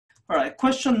All right,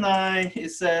 question 9,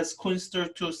 it says consider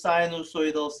two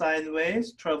sinusoidal sine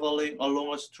waves traveling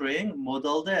along a string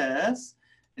modeled as,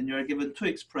 and you're given two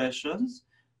expressions,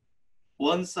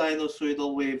 one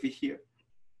sinusoidal wave here,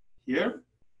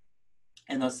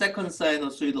 and a second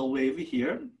sinusoidal wave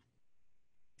here.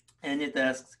 And it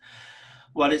asks,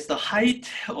 what is the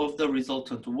height of the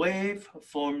resultant wave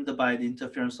formed by the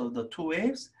interference of the two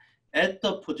waves at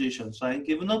the position? So I'm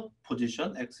given a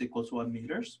position, x equals 1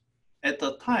 meters. At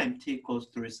the time, t equals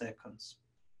 3 seconds.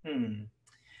 And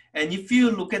if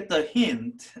you look at the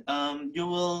hint, you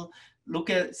will look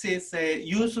at, say,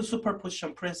 use the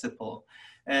superposition principle.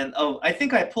 And I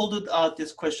think I pulled out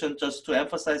this question just to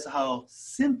emphasize how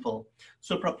simple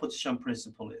superposition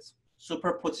principle is.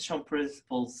 Superposition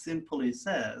principle simply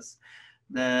says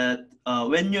that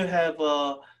when you have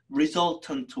a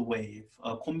resultant wave,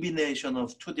 a combination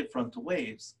of two different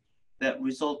waves, that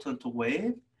resultant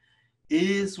wave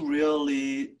is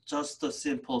really just a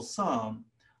simple sum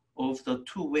of the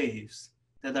two waves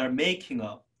that are making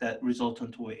up that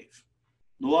resultant wave.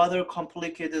 No other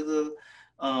complicated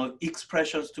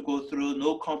expressions to go through,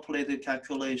 no complicated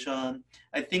calculation.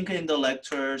 I think in the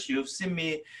lectures you've seen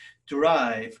me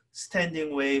derive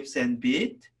standing waves and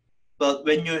beat, but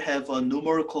when you have a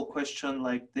numerical question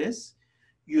like this,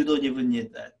 you don't even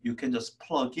need that. You can just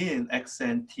plug in x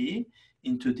and t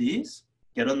into these,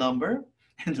 get a number,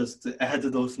 and just add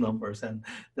those numbers, and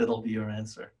that'll be your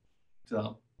answer.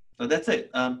 So that's it.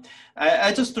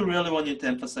 I just really want you to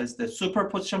emphasize that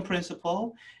superposition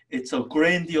principle, it's a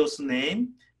grandiose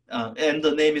name, and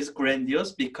the name is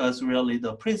grandiose because really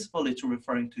the principle it's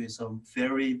referring to is a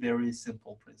very, very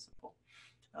simple principle.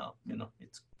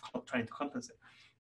 It's trying to compensate.